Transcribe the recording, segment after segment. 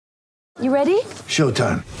You ready?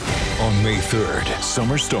 Showtime. On May 3rd,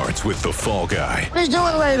 summer starts with The Fall Guy. Let's do it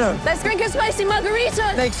later. Let's drink a spicy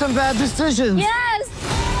margarita. Make some bad decisions. Yes!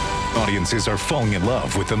 Audiences are falling in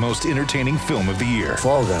love with the most entertaining film of the year.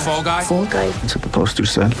 Fall Guy. Fall Guy? Fall Guy. That's what the poster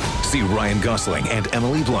said. See Ryan Gosling and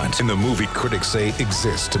Emily Blunt in the movie critics say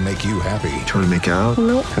exists to make you happy. Trying to make it out?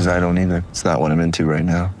 Nope. Because I don't either. It's not what I'm into right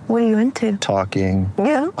now. What are you into? Talking.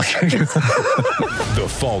 Yeah. The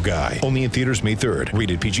Fall Guy. Only in theaters May 3rd.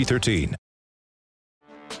 Rated PG-13.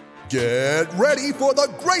 Get ready for the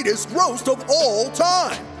greatest roast of all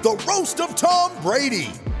time. The Roast of Tom Brady.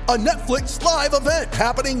 A Netflix live event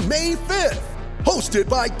happening May 5th. Hosted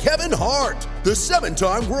by Kevin Hart. The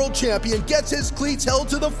 7-time world champion gets his cleats held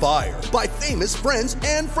to the fire by famous friends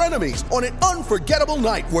and frenemies on an unforgettable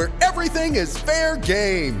night where everything is fair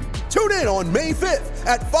game. Tune in on May 5th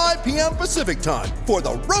at 5 p.m. Pacific time for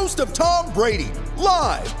the Roast of Tom Brady.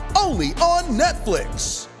 Live only on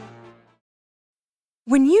Netflix.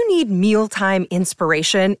 When you need mealtime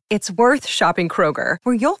inspiration, it's worth shopping Kroger,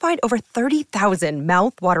 where you'll find over 30,000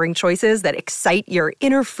 mouth-watering choices that excite your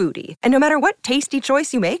inner foodie. And no matter what tasty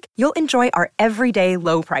choice you make, you'll enjoy our everyday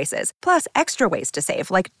low prices, plus extra ways to save,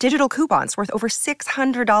 like digital coupons worth over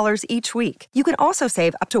 $600 each week. You can also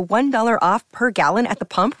save up to $1 off per gallon at the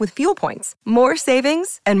pump with fuel points. More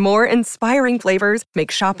savings and more inspiring flavors make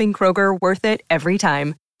shopping Kroger worth it every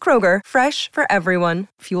time. Kroger, fresh for everyone.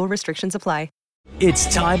 Fuel restrictions apply. It's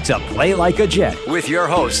time to play like a Jet with your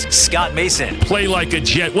host, Scott Mason. Play like a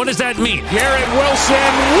Jet. What does that mean? Garrett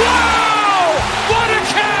Wilson. Wow! What a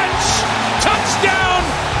catch! Touchdown,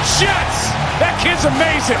 Jets! That kid's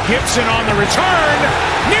amazing. Gibson on the return.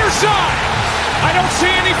 Near side. I don't see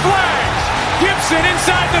any flags. Gibson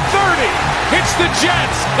inside the 30. Hits the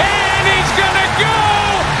Jets. And he's going to go!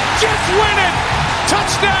 Jets win it!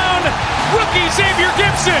 Touchdown! Rookie Xavier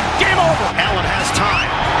Gibson. Game over. Allen has time.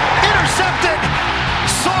 Intercepted.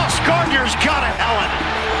 Sauce Gardner's got it. Allen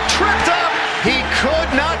tripped up. He could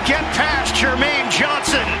not get past Jermaine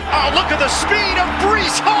Johnson. Oh, look at the speed of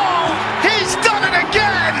Breece Hall. He's done it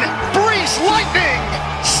again. Breece Lightning.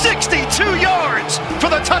 62 yards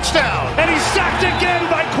for the touchdown. And he's sacked again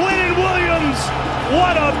by Quinnen Williams.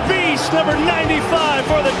 What a beast. Number 95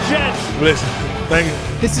 for the Jets. Listen, thank you.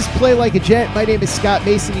 This is Play Like a Jet. My name is Scott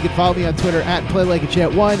Mason. You can follow me on Twitter at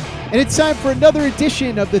PlayLikeAJet1. And it's time for another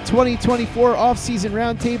edition of the 2024 Offseason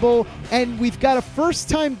Roundtable. And we've got a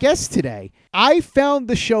first-time guest today. I found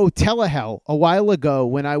the show Telehell a while ago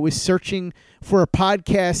when I was searching for a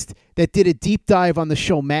podcast that did a deep dive on the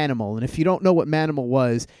show Manimal. And if you don't know what Manimal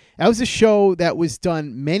was, that was a show that was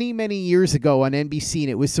done many, many years ago on NBC. And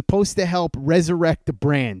it was supposed to help resurrect the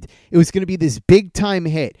brand. It was going to be this big-time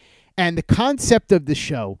hit. And the concept of the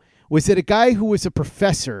show was that a guy who was a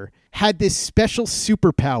professor had this special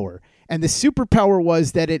superpower. And the superpower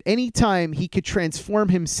was that at any time he could transform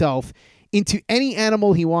himself into any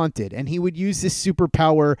animal he wanted. And he would use this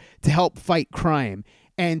superpower to help fight crime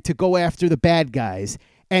and to go after the bad guys.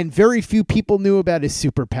 And very few people knew about his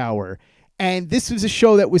superpower. And this was a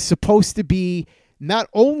show that was supposed to be not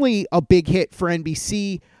only a big hit for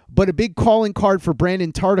NBC, but a big calling card for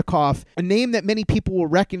Brandon Tartikoff, a name that many people will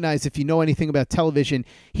recognize if you know anything about television.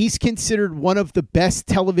 He's considered one of the best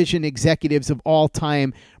television executives of all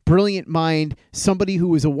time. Brilliant mind, somebody who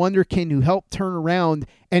was a wonderkind who helped turn around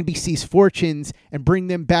NBC's fortunes and bring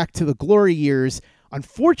them back to the glory years.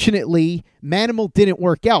 Unfortunately, Manimal didn't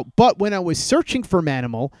work out. But when I was searching for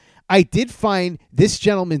Manimal, I did find this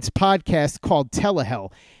gentleman's podcast called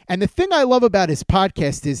Telehell. And the thing I love about his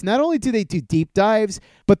podcast is not only do they do deep dives,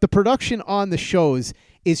 but the production on the shows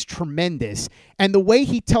is tremendous. And the way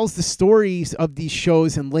he tells the stories of these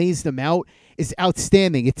shows and lays them out is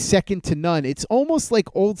outstanding. It's second to none. It's almost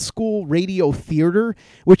like old school radio theater,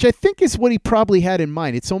 which I think is what he probably had in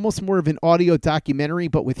mind. It's almost more of an audio documentary,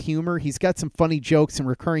 but with humor. He's got some funny jokes and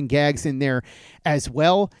recurring gags in there as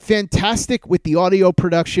well. Fantastic with the audio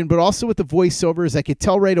production, but also with the voiceovers. I could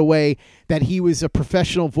tell right away that he was a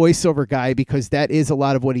professional voiceover guy because that is a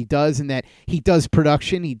lot of what he does, and that he does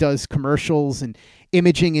production, he does commercials and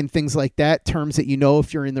imaging and things like that, terms that you know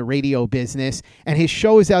if you're in the radio business. And his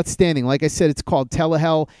show is outstanding. Like I said, it's called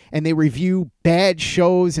Telehell, and they review bad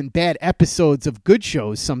shows and bad episodes of good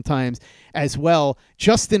shows sometimes as well.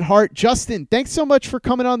 Justin Hart. Justin, thanks so much for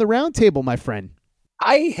coming on the roundtable, my friend.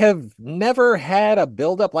 I have never had a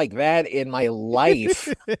buildup like that in my life.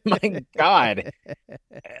 My God.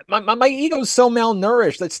 My ego's so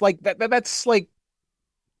malnourished. It's like that's like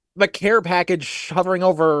the care package hovering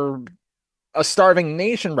over a starving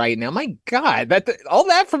nation right now. My God, all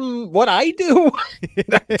that from what I do,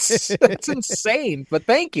 that's insane. But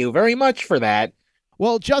thank you very much for that.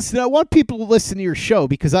 Well, Justin, I want people to listen to your show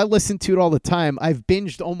because I listen to it all the time. I've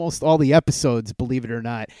binged almost all the episodes, believe it or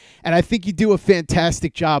not. And I think you do a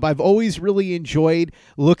fantastic job. I've always really enjoyed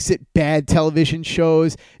looks at bad television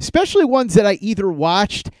shows, especially ones that I either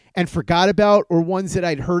watched and forgot about or ones that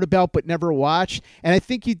I'd heard about but never watched. And I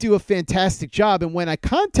think you do a fantastic job. And when I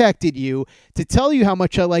contacted you to tell you how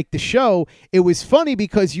much I like the show, it was funny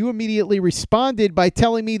because you immediately responded by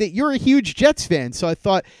telling me that you're a huge Jets fan. So I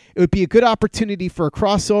thought it would be a good opportunity for a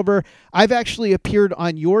crossover. I've actually appeared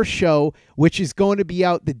on your show, which is going to be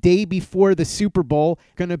out the day before the Super Bowl.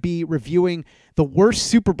 Going to be reviewing the worst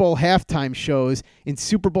Super Bowl halftime shows in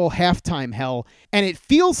Super Bowl halftime hell. And it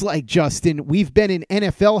feels like, Justin, we've been in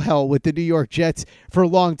NFL hell with the New York Jets for a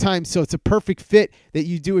long time. So it's a perfect fit that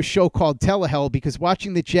you do a show called Telehell, because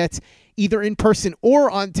watching the Jets either in person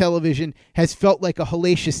or on television has felt like a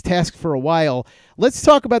hellacious task for a while. Let's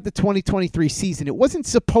talk about the 2023 season. It wasn't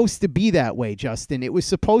supposed to be that way, Justin. It was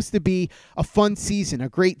supposed to be a fun season, a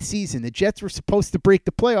great season. The Jets were supposed to break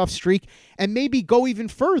the playoff streak and maybe go even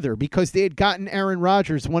further because they had gotten Aaron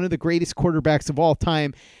Rodgers, one of the greatest quarterbacks of all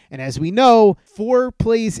time. And as we know, 4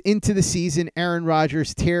 plays into the season, Aaron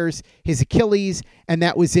Rodgers tears his Achilles, and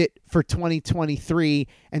that was it for 2023.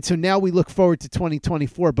 And so now we look forward to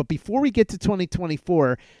 2024. But before we get to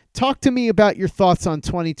 2024, talk to me about your thoughts on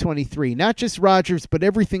 2023, not just Rodgers, but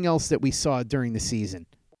everything else that we saw during the season.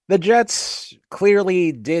 The Jets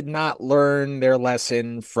clearly did not learn their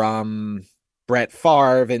lesson from Brett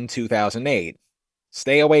Favre in 2008.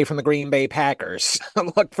 Stay away from the Green Bay Packers.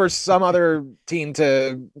 Look for some other team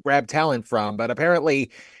to grab talent from. But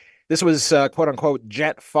apparently this was quote-unquote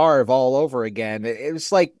Jet Favre all over again. It was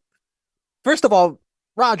like, first of all,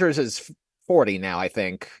 Rodgers is 40 now, I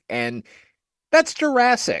think. And that's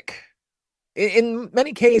Jurassic. In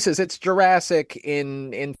many cases, it's Jurassic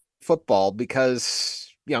in football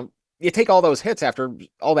because, you take all those hits after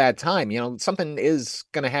all that time, something is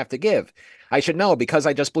going to have to give. I should know because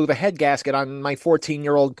I just blew the head gasket on my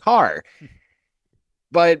 14-year-old car.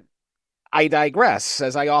 But I digress,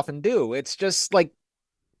 as I often do. It's just like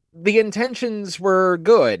the intentions were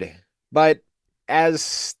good, but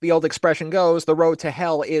as the old expression goes, the road to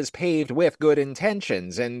hell is paved with good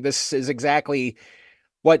intentions. And this is exactly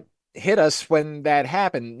what hit us when that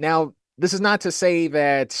happened. Now, this is not to say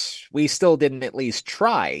that we still didn't at least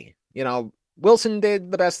try. Wilson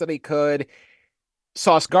did the best that he could.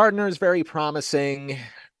 Sauce Gardner is very promising,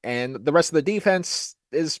 and the rest of the defense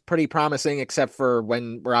is pretty promising, except for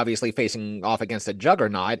when we're obviously facing off against a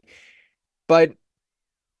juggernaut. But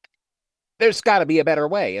there's got to be a better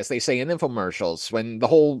way, as they say in infomercials, when the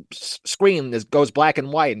whole screen goes black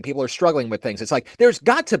and white and people are struggling with things. It's like, there's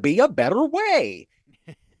got to be a better way.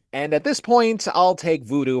 And at this point, I'll take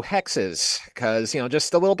voodoo hexes because,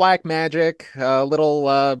 just a little black magic, a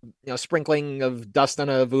little, sprinkling of dust on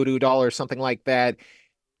a voodoo doll or something like that.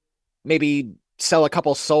 Maybe sell a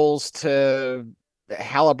couple souls to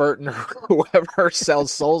Halliburton or whoever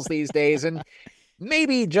sells souls these days. And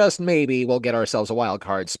maybe, just maybe, we'll get ourselves a wild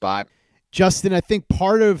card spot. Justin, I think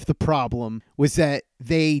part of the problem was that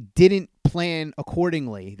they didn't plan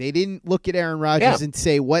accordingly. They didn't look at Aaron Rodgers and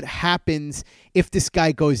say, what happens if this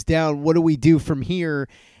guy goes down? What do we do from here?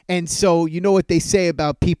 And so you know what they say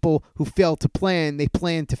about people who fail to plan, they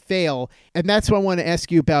plan to fail. And that's what I want to ask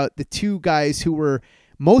you about the two guys who were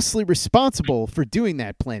mostly responsible for doing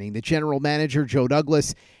that planning, the general manager, Joe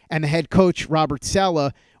Douglas, and the head coach, Robert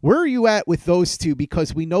Saleh. Where are you at with those two?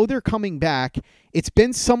 Because we know they're coming back. It's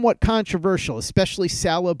been somewhat controversial, especially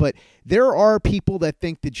Saleh, but there are people that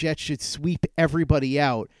think the Jets should sweep everybody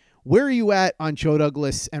out. Where are you at on Joe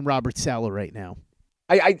Douglas and Robert Saleh right now?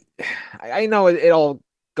 I know it all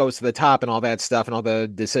goes to the top and all that stuff and all the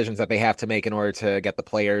decisions that they have to make in order to get the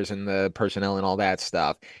players and the personnel and all that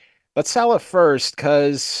stuff. But Saleh first,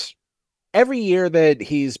 because every year that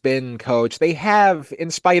he's been coach, they have, in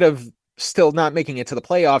spite of still not making it to the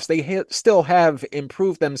playoffs, they still have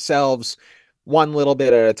improved themselves one little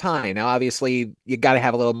bit at a time. Now, obviously, you got to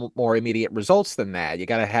have a little more immediate results than that. You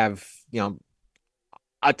got to have,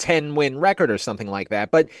 a 10-win record or something like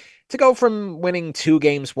that. But to go from winning 2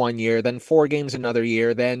 games one year, then 4 games another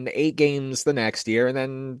year, then 8 games the next year, and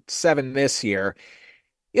then 7 this year,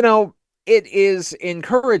 it is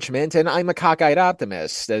encouragement, and I'm a cockeyed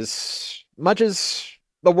optimist. As much as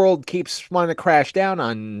the world keeps wanting to crash down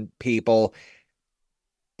on people,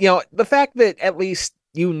 the fact that at least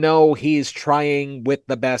he's trying with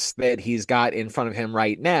the best that he's got in front of him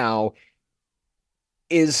right now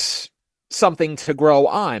is something to grow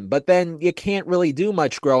on. But then you can't really do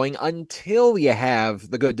much growing until you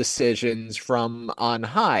have the good decisions from on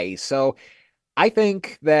high. So I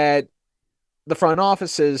think that the front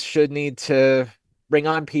offices should need to bring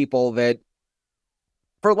on people that,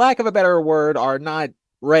 for lack of a better word, are not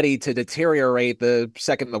ready to deteriorate the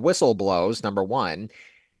second the whistle blows, number one.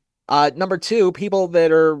 Number two, people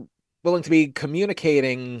that are willing to be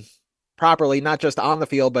communicating properly, not just on the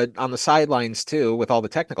field, but on the sidelines too, with all the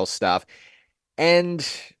technical stuff. And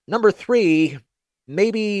number three,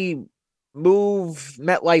 maybe move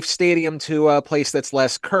MetLife Stadium to a place that's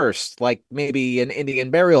less cursed, like maybe an Indian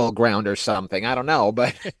burial ground or something. I don't know.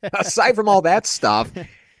 But aside from all that stuff,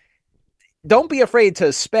 don't be afraid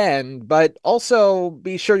to spend, but also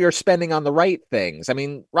be sure you're spending on the right things. I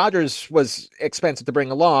mean, Rodgers was expensive to bring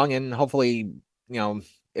along, and hopefully,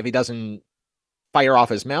 if he doesn't fire off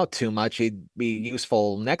his mouth too much, he'd be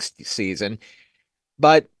useful next season.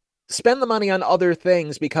 But spend the money on other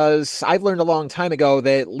things, because I've learned a long time ago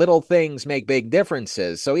that little things make big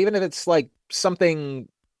differences. So even if it's like something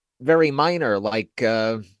very minor, like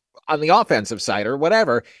on the offensive side or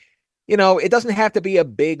whatever, it doesn't have to be a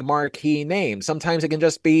big marquee name. Sometimes it can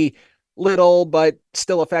just be little but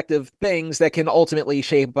still effective things that can ultimately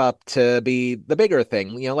shape up to be the bigger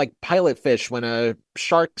thing, like pilot fish when a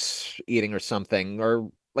shark's eating or something, or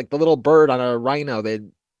like the little bird on a rhino that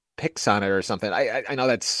picks on it or something. I know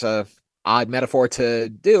that's an odd metaphor to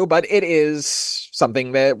do, but it is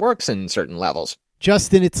something that works in certain levels.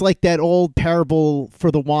 Justin, it's like that old parable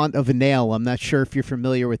for the want of a nail. I'm not sure if you're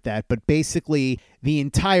familiar with that, but basically the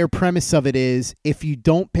entire premise of it is if you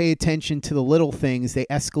don't pay attention to the little things, they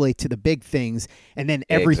escalate to the big things, and then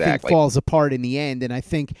everything falls apart in the end. And I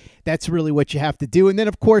think that's really what you have to do. And then,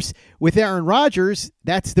 of course, with Aaron Rodgers,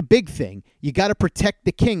 that's the big thing. You got to protect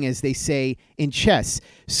the king, as they say in chess.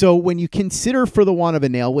 So when you consider for the want of a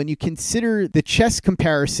nail, when you consider the chess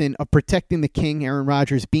comparison of protecting the king, Aaron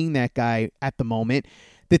Rodgers being that guy at the moment,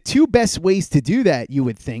 the two best ways to do that, you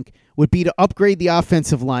would think, would be to upgrade the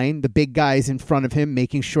offensive line, the big guys in front of him,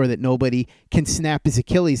 making sure that nobody can snap his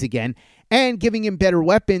Achilles again, and giving him better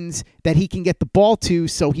weapons that he can get the ball to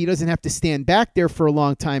so he doesn't have to stand back there for a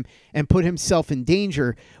long time and put himself in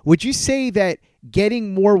danger. Would you say that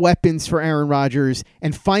getting more weapons for Aaron Rodgers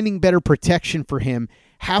and finding better protection for him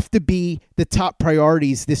have to be the top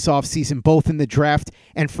priorities this offseason, both in the draft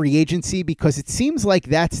and free agency? Because it seems like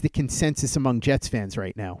that's the consensus among Jets fans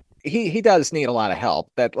right now. He does need a lot of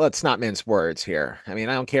help. Let's not mince words here. I mean,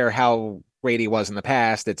 I don't care how great he was in the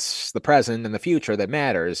past. It's the present and the future that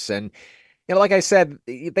matters. And, like I said,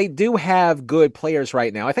 they do have good players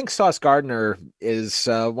right now. I think Sauce Gardner is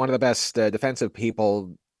one of the best defensive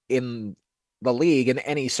people in the league in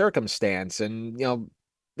any circumstance. And,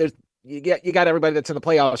 you got everybody that's in the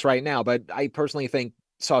playoffs right now, but I personally think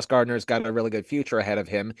Sauce Gardner's got a really good future ahead of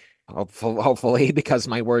him. Hopefully, because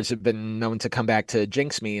my words have been known to come back to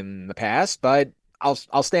jinx me in the past, but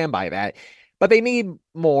I'll stand by that. But they need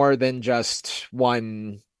more than just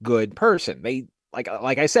one good person. They like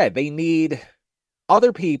I said, they need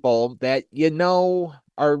other people that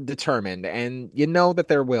are determined, and that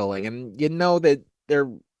they're willing, and that they're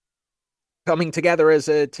coming together as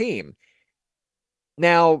a team.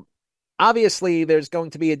 Now, obviously, there's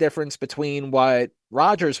going to be a difference between what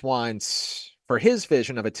Rodgers wants for his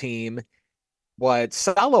vision of a team, what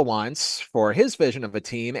Saleh wants for his vision of a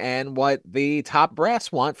team, and what the top brass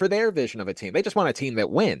want for their vision of a team. They just want a team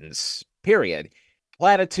that wins, period.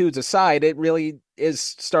 Platitudes aside, it really is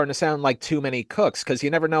starting to sound like too many cooks, because you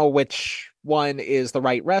never know which one is the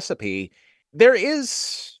right recipe. There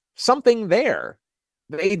is something there.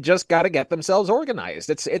 They just got to get themselves organized.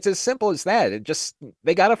 It's as simple as that.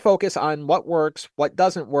 They got to focus on what works, what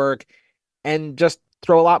doesn't work, and just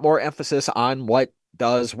throw a lot more emphasis on what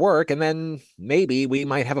does work. And then maybe we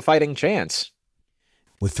might have a fighting chance.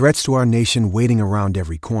 With threats to our nation waiting around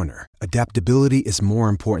every corner, adaptability is more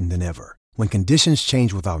important than ever. When conditions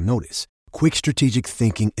change without notice, quick strategic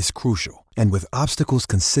thinking is crucial. And with obstacles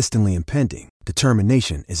consistently impending,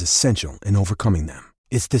 determination is essential in overcoming them.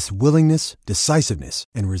 It's this willingness, decisiveness,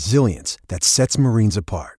 and resilience that sets Marines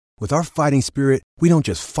apart. With our fighting spirit, we don't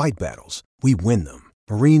just fight battles, we win them.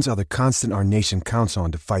 Marines are the constant our nation counts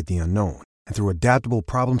on to fight the unknown. And through adaptable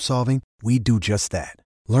problem solving, we do just that.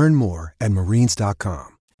 Learn more at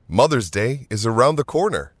Marines.com. Mother's Day is around the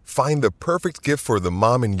corner. Find the perfect gift for the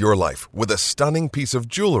mom in your life with a stunning piece of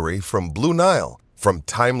jewelry from Blue Nile. From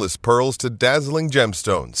timeless pearls to dazzling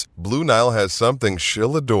gemstones, Blue Nile has something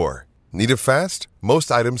she'll adore. Need it fast?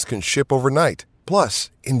 Most items can ship overnight.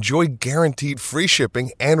 Plus, enjoy guaranteed free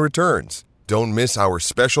shipping and returns. Don't miss our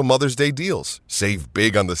special Mother's Day deals. Save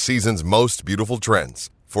big on the season's most beautiful trends.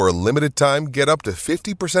 For a limited time, get up to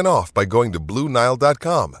 50% off by going to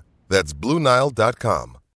BlueNile.com. That's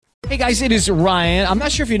BlueNile.com. Hey guys, it is Ryan. I'm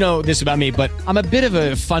not sure if you know this about me, but I'm a bit of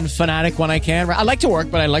a fun fanatic when I can. I like to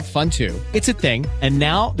work, but I like fun too. It's a thing. And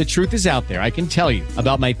now the truth is out there. I can tell you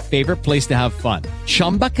about my favorite place to have fun.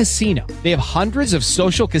 Chumba Casino. They have hundreds of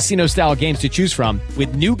social casino style games to choose from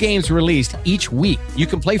with new games released each week. You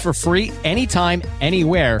can play for free anytime,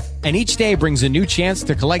 anywhere. And each day brings a new chance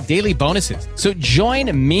to collect daily bonuses. So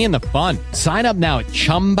join me in the fun. Sign up now at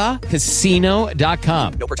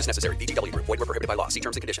ChumbaCasino.com. No purchase necessary. VGW. Void where prohibited by law. See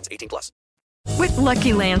terms and conditions. 18+. With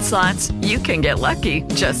Lucky Land Slots, you can get lucky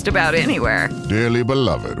just about anywhere. Dearly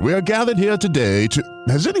beloved, we are gathered here today to...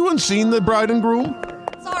 Has anyone seen the bride and groom?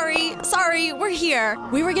 Sorry, we're here.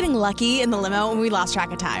 We were getting lucky in the limo and we lost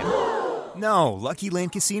track of time. No, Lucky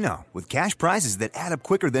Land Casino. With cash prizes that add up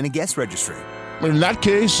quicker than a guest registry. In that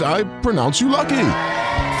case, I pronounce you lucky.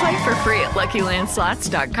 Play for free at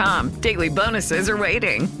LuckyLandSlots.com. Daily bonuses are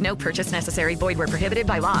waiting. No purchase necessary. Void where prohibited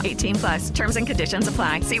by law. 18+. Terms and conditions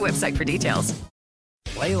apply. See website for details.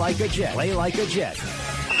 Play like a Jet. Play like a Jet.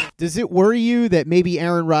 Does it worry you that maybe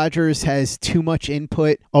Aaron Rodgers has too much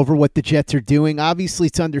input over what the Jets are doing? Obviously,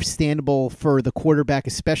 it's understandable for the quarterback,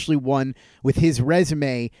 especially one with his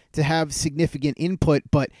resume, to have significant input,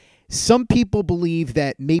 but some people believe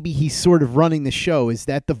that maybe he's sort of running the show. Is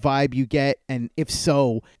that the vibe you get? And if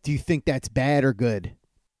so, do you think that's bad or good?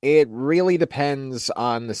 It really depends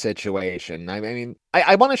on the situation. I mean,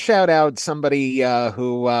 I want to shout out somebody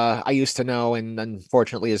who I used to know and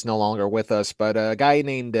unfortunately is no longer with us, but a guy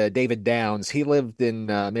named David Downs. He lived in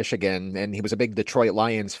Michigan, and he was a big Detroit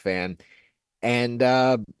Lions fan. And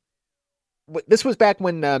this was back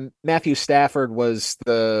when Matthew Stafford was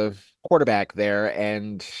the quarterback there,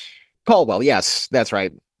 and Caldwell, yes, that's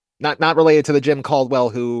right. Not related to the Jim Caldwell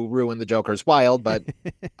who ruined the Joker's Wild, but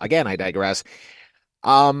again, I digress.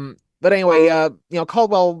 But anyway,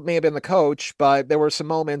 Caldwell may have been the coach, but there were some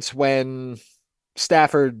moments when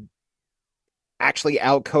Stafford actually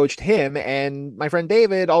outcoached him, and my friend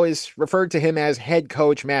David always referred to him as head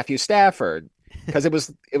coach Matthew Stafford because it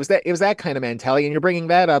was that kind of mentality, and you're bringing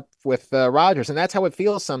that up with Rodgers, and that's how it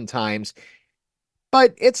feels sometimes.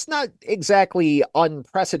 But it's not exactly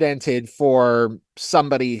unprecedented for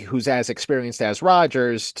somebody who's as experienced as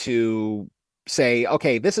Rodgers to say,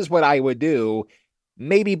 okay, this is what I would do,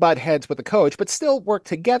 maybe butt heads with the coach, but still work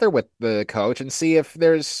together with the coach and see if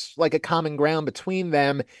there's like a common ground between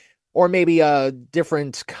them, or maybe a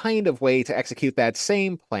different kind of way to execute that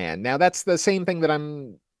same plan. Now, that's the same thing that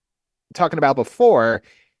I'm talking about before,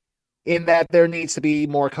 in that there needs to be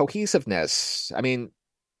more cohesiveness. I mean,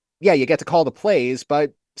 yeah, you get to call the plays,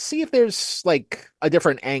 but see if there's like a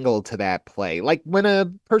different angle to that play. Like when a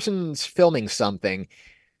person's filming something,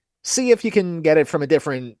 see if you can get it from a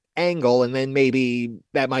different angle, and then maybe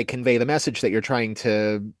that might convey the message that you're trying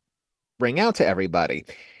to bring out to everybody.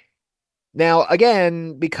 Now,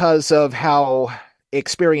 again, because of how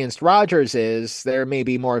experienced Rodgers is, there may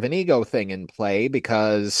be more of an ego thing in play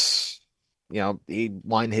because, he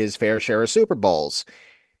won his fair share of Super Bowls.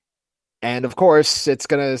 And of course, it's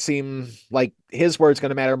going to seem like his word's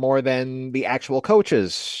going to matter more than the actual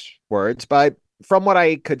coach's words. But from what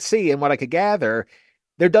I could see and what I could gather,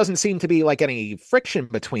 there doesn't seem to be like any friction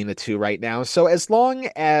between the two right now. So as long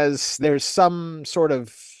as there's some sort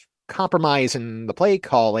of compromise in the play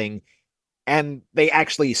calling and they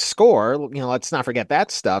actually score, let's not forget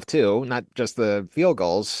that stuff too, not just the field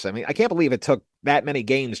goals. I mean, I can't believe it took that many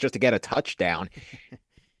games just to get a touchdown.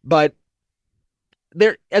 But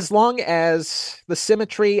as long as the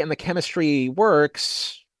symmetry and the chemistry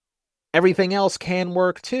works, everything else can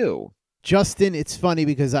work too. Justin, it's funny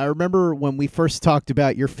because I remember when we first talked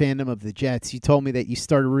about your fandom of the Jets, you told me that you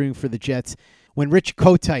started rooting for the Jets when Rich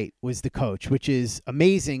Kotite was the coach, which is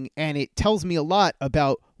amazing. And it tells me a lot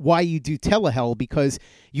about why you do telehell, because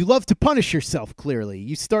you love to punish yourself, clearly.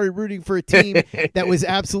 You started rooting for a team that was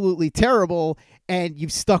absolutely terrible, and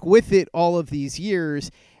you've stuck with it all of these years.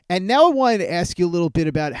 And now I wanted to ask you a little bit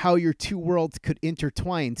about how your two worlds could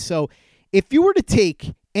intertwine. So if you were to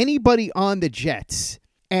take anybody on the Jets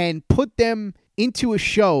and put them into a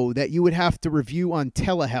show that you would have to review on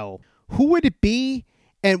telehell, who would it be,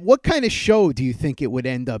 and what kind of show do you think it would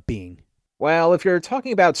end up being? Well, if you're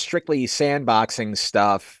talking about strictly sandboxing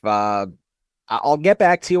stuff, I'll get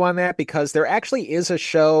back to you on that, because there actually is a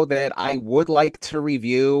show that I would like to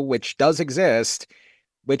review, which does exist,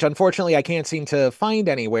 which unfortunately I can't seem to find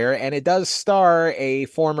anywhere, and it does star a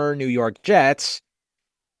former New York Jet.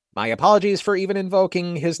 My apologies for even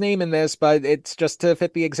invoking his name in this, but it's just to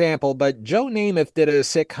fit the example. But Joe Namath did a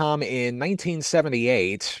sitcom in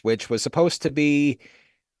 1978, which was supposed to be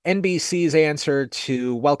NBC's answer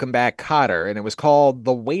to Welcome Back, Kotter, and it was called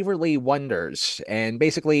The Waverly Wonders. And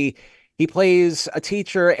basically, He plays a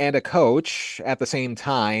teacher and a coach at the same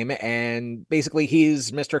time, and basically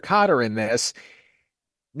he's Mr. Cotter in this.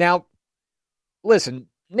 Now, listen,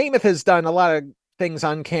 Namath has done a lot of things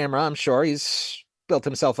on camera. I'm sure he's built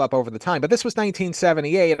himself up over the time, but this was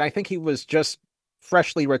 1978, and I think he was just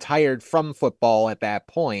freshly retired from football at that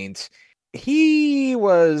point. He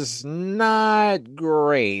was not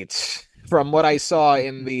great from what I saw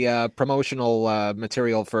in the promotional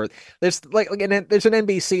material for there's there's an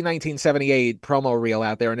NBC 1978 promo reel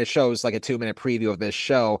out there, and it shows like a 2-minute preview of this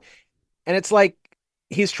show, and it's like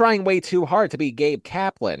he's trying way too hard to be Gabe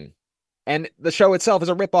Kaplan, and the show itself is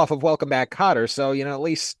a ripoff of Welcome Back, Kotter. So at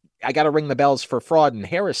least I got to ring the bells for fraud and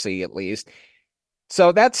heresy at least.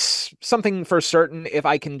 So that's something for certain if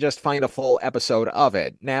I can just find a full episode of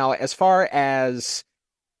it. Now, as far as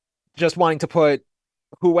just wanting to put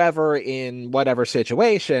whoever in whatever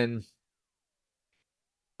situation,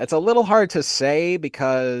 it's a little hard to say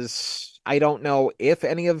because I don't know if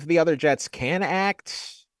any of the other Jets can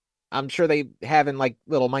act. I'm sure they have in like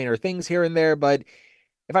little minor things here and there, but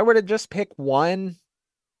if I were to just pick one,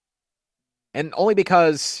 and only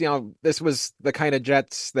because, this was the kind of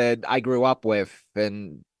Jets that I grew up with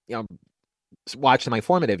and, watched in my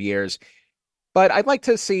formative years, but I'd like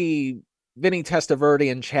to see Vinny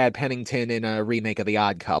Testaverde and Chad Pennington in a remake of The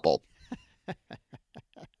Odd Couple.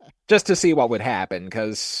 Just to see what would happen,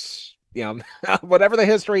 because, whatever the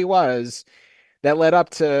history was that led up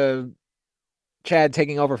to Chad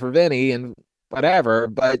taking over for Vinny and whatever,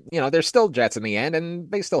 but, they're still Jets in the end,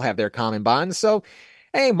 and they still have their common bonds, so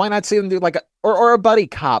hey, why not see them do like a buddy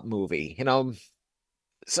cop movie,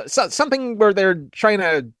 something where they're trying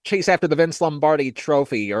to chase after the Vince Lombardi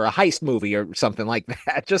trophy or a heist movie or something like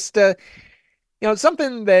that. Just,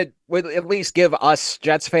 something that would at least give us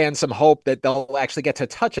Jets fans some hope that they'll actually get to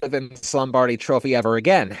touch a Vince Lombardi trophy ever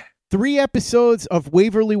again. 3 episodes of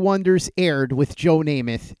Waverly Wonders aired with Joe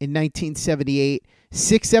Namath in 1978.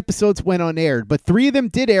 6 episodes went unaired, but 3 of them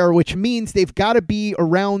did air, which means they've got to be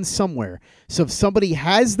around somewhere. So if somebody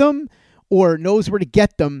has them or knows where to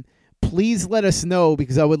get them, please let us know,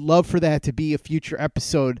 because I would love for that to be a future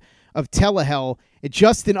episode of Telehell. And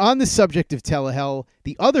Justin, on the subject of Telehell,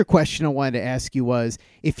 the other question I wanted to ask you was,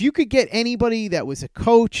 if you could get anybody that was a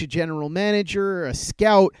coach, a general manager, a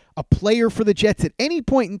scout, a player for the Jets at any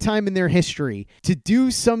point in time in their history to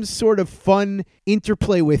do some sort of fun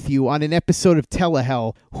interplay with you on an episode of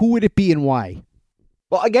Telehell, who would it be and why?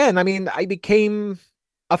 Well, again, I became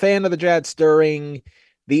a fan of the Jets during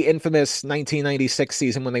the infamous 1996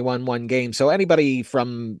 season when they won 1 game. So anybody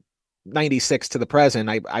from 96 to the present,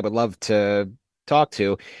 I would love to talk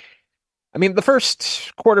to. The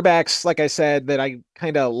first quarterbacks, like I said, that I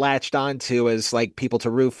kind of latched onto as like people to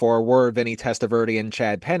root for were Vinny Testaverde and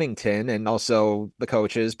Chad Pennington, and also the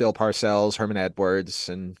coaches, Bill Parcells, Herman Edwards,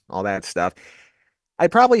 and all that stuff.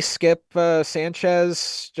 I'd probably skip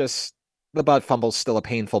Sanchez, just the butt fumble's still a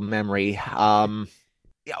painful memory. Either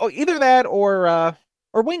that or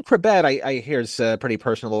Wayne Krabet, I hear is a pretty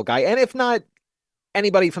personable guy. And if not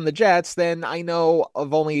anybody from the Jets, then I know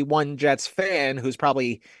of only one Jets fan who's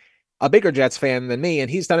probably a bigger Jets fan than me, and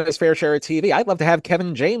he's done his fair share of TV. I'd love to have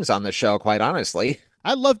Kevin James on the show, quite honestly.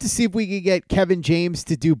 I'd love to see if we could get Kevin James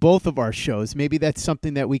to do both of our shows. Maybe that's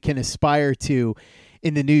something that we can aspire to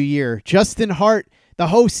in the new year. Justin Hart, the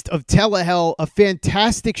host of Telehell, a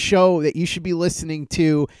fantastic show that you should be listening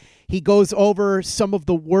to. He goes over some of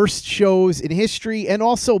the worst shows in history and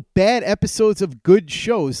also bad episodes of good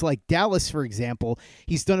shows like Dallas, for example.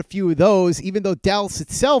 He's done a few of those. Even though Dallas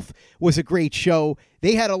itself was a great show,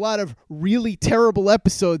 they had a lot of really terrible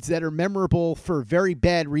episodes that are memorable for very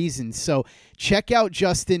bad reasons. So check out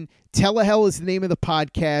Justin. Telehell is the name of the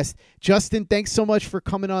podcast. Justin, thanks so much for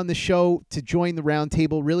coming on the show to join the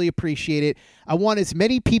Roundtable. Really appreciate it. I want as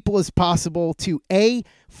many people as possible to, A,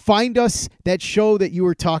 find us that show that you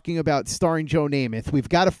were talking about starring Joe Namath. We've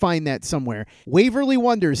got to find that somewhere. Waverly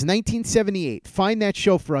Wonders, 1978. Find that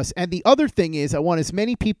show for us. And the other thing is, I want as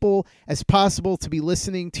many people as possible to be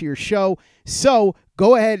listening to your show. So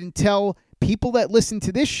go ahead and tell people that listen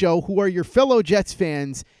to this show, who are your fellow Jets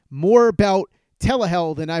fans, more about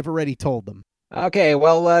Telehell than I've already told them. Okay,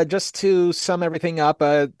 well, just to sum everything up,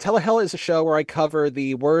 Telehell is a show where I cover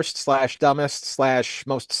the worst / dumbest /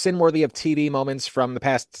 most sin-worthy of TV moments from the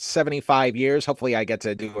past 75 years. Hopefully I get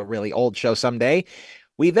to do a really old show someday.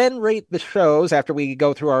 We then rate the shows after we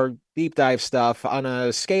go through our deep dive stuff on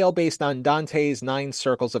a scale based on Dante's 9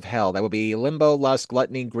 circles of hell. That would be limbo, lust,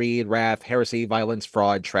 gluttony, greed, wrath, heresy, violence,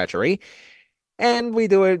 fraud, treachery. And we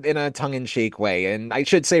do it in a tongue-in-cheek way. And I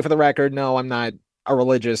should say for the record, no, I'm not a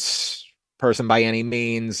religious person by any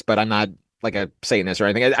means, but I'm not like a Satanist or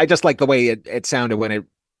anything. I just like the way it sounded when it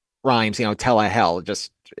rhymes, tele-hell.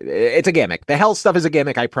 Just, it's a gimmick. The hell stuff is a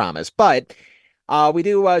gimmick, I promise. But we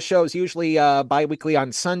do shows usually bi-weekly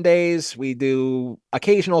on Sundays. We do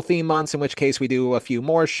occasional theme months, in which case we do a few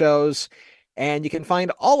more shows. And you can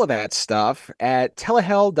find all of that stuff at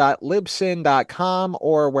telehell.libsyn.com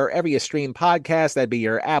or wherever you stream podcasts. That'd be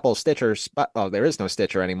your Apple, Stitcher. Oh, there is no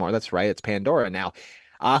Stitcher anymore. That's right. It's Pandora now.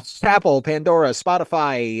 Apple, Pandora,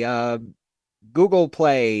 Spotify, Google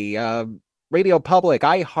Play, Radio Public,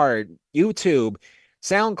 iHeart, YouTube,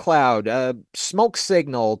 SoundCloud, Smoke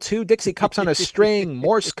Signal, 2 Dixie Cups on a String,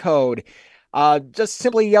 Morse Code, just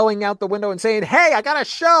simply yelling out the window and saying, "Hey, I got a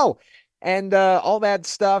show!" And all that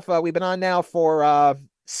stuff. We've been on now for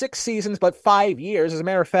 6 seasons, but 5 years. As a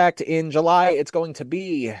matter of fact, in July, it's going to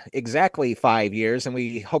be exactly 5 years, and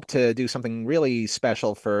we hope to do something really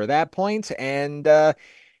special for that point. And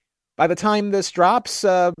by the time this drops,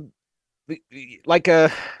 like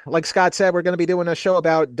Scott said, we're going to be doing a show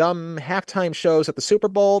about dumb halftime shows at the Super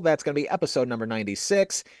Bowl. That's going to be episode number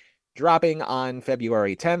 96, dropping on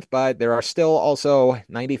February 10th, but there are still also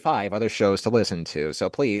 95 other shows to listen to.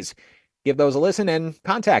 So please give those a listen and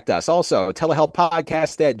contact us. Also,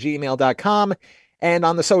 telehellpodcast@gmail.com, and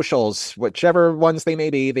on the socials, whichever ones they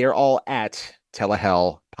may be, they're all at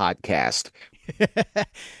Telehell Podcast.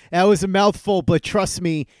 That was a mouthful, but trust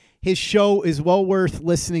me, his show is well worth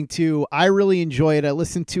listening to. I really enjoy it. I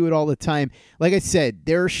listen to it all the time. Like I said,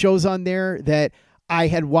 there are shows on there that I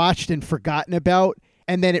had watched and forgotten about,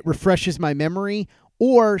 and then it refreshes my memory,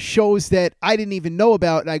 or shows that I didn't even know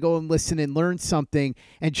about, and I go and listen and learn something.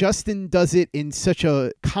 And Justin does it in such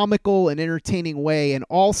a comical and entertaining way, and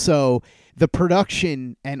also the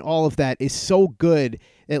production and all of that is so good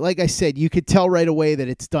that, like I said, you could tell right away that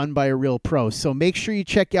it's done by a real pro. So make sure you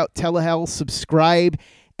check out Telehell, subscribe,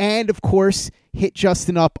 and, of course, hit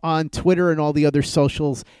Justin up on Twitter and all the other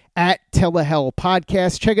socials at Telehell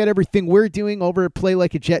Podcast. Check out everything we're doing over at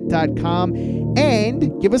playlikeajet.com,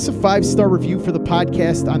 and give us a 5-star review for the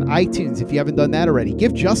podcast on iTunes if you haven't done that already.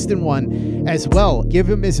 Give Justin one as well. Give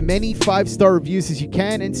him as many 5-star reviews as you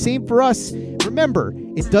can, and same for us. Remember,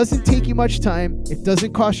 it doesn't take you much time. It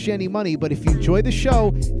doesn't cost you any money, but if you enjoy the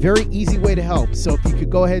show, very easy way to help. So if you could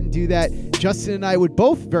go ahead and do that, Justin and I would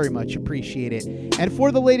both very much appreciate it. And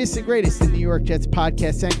for the latest and greatest in New York Jets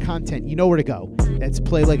podcasts and content, you know where to go. That's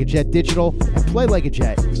Play Like a Jet Digital and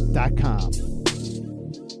playlikeajet.com.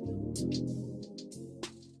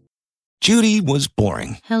 Judy was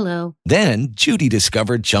boring. Hello. Then Judy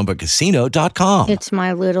discovered ChumbaCasino.com. It's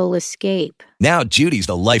my little escape. Now Judy's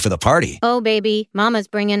the life of the party. Oh, baby, mama's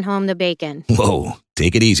bringing home the bacon. Whoa,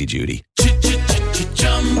 take it easy, Judy.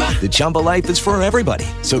 The Chumba life is for everybody.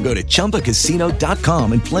 So go to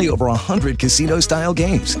ChumbaCasino.com and play over 100 casino-style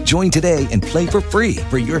games. Join today and play for free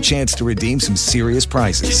for your chance to redeem some serious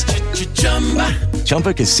prizes.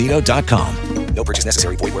 ChumbaCasino.com. No purchase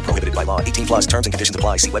necessary. Void where prohibited by law. 18+ terms and conditions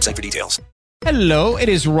apply. See website for details. Hello, it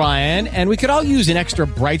is Ryan, and we could all use an extra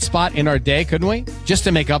bright spot in our day, couldn't we? Just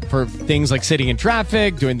to make up for things like sitting in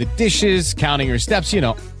traffic, doing the dishes, counting your steps,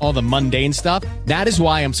 all the mundane stuff. That is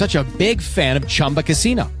why I'm such a big fan of Chumba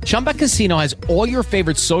Casino. Chumba Casino has all your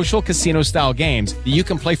favorite social casino-style games that you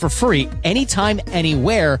can play for free anytime,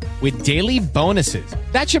 anywhere with daily bonuses.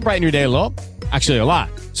 That should brighten your day a little. Actually, a lot.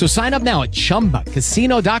 So sign up now at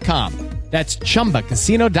ChumbaCasino.com. That's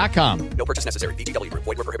ChumbaCasino.com. No purchase necessary. VGW Group.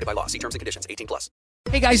 Void where prohibited by law. See terms and conditions. 18+.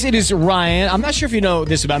 Hey guys, it is Ryan. I'm not sure if you know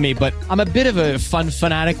this about me, but I'm a bit of a fun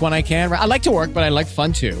fanatic when I can. I like to work, but I like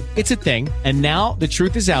fun too. It's a thing. And now the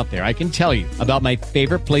truth is out there. I can tell you about my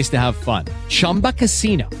favorite place to have fun. Chumba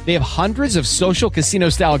Casino. They have hundreds of social casino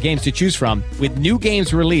style games to choose from with new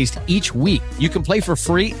games released each week. You can play for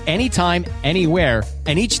free anytime, anywhere.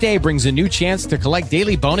 And each day brings a new chance to collect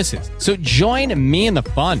daily bonuses. So join me in the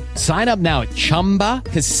fun. Sign up now at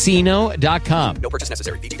ChumbaCasino.com. No purchase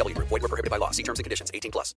necessary. VGW Group. Void where prohibited by law. See terms and conditions.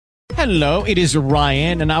 18+. Hello, it is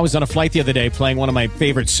Ryan, and I was on a flight the other day playing one of my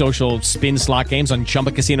favorite social spin slot games on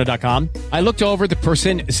ChumbaCasino.com. I looked over at the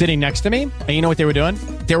person sitting next to me, and you know what they were doing?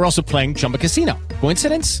 They were also playing Chumba Casino.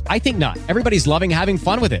 Coincidence? I think not. Everybody's loving having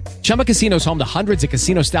fun with it. Chumba Casino is home to hundreds of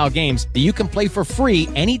casino-style games that you can play for free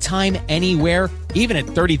anytime, anywhere, even at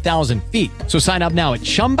 30,000 feet. So sign up now at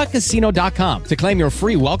ChumbaCasino.com to claim your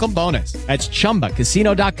free welcome bonus. That's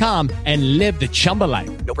ChumbaCasino.com and live the Chumba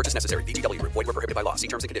life. No purchase necessary. VGW Group. Void where prohibited by law. See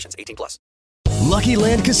terms and conditions. 18+. Lucky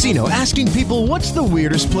Land Casino, asking people, what's the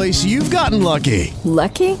weirdest place you've gotten lucky?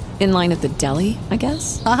 Lucky? In line at the deli, I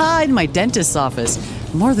guess? Aha, in my dentist's office.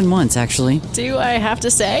 More than once, actually. Do I have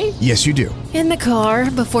to say? Yes, you do. In the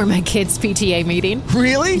car before my kids' PTA meeting.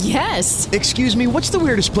 Really? Yes. Excuse me, what's the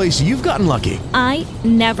weirdest place you've gotten lucky? I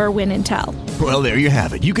never win and tell. Well, there you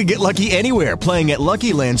have it. You can get lucky anywhere, playing at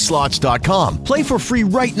LuckyLandSlots.com. Play for free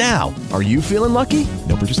right now. Are you feeling lucky?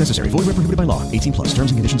 No purchase necessary. Void where prohibited by law. 18+.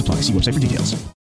 Terms and conditions apply. See website for details.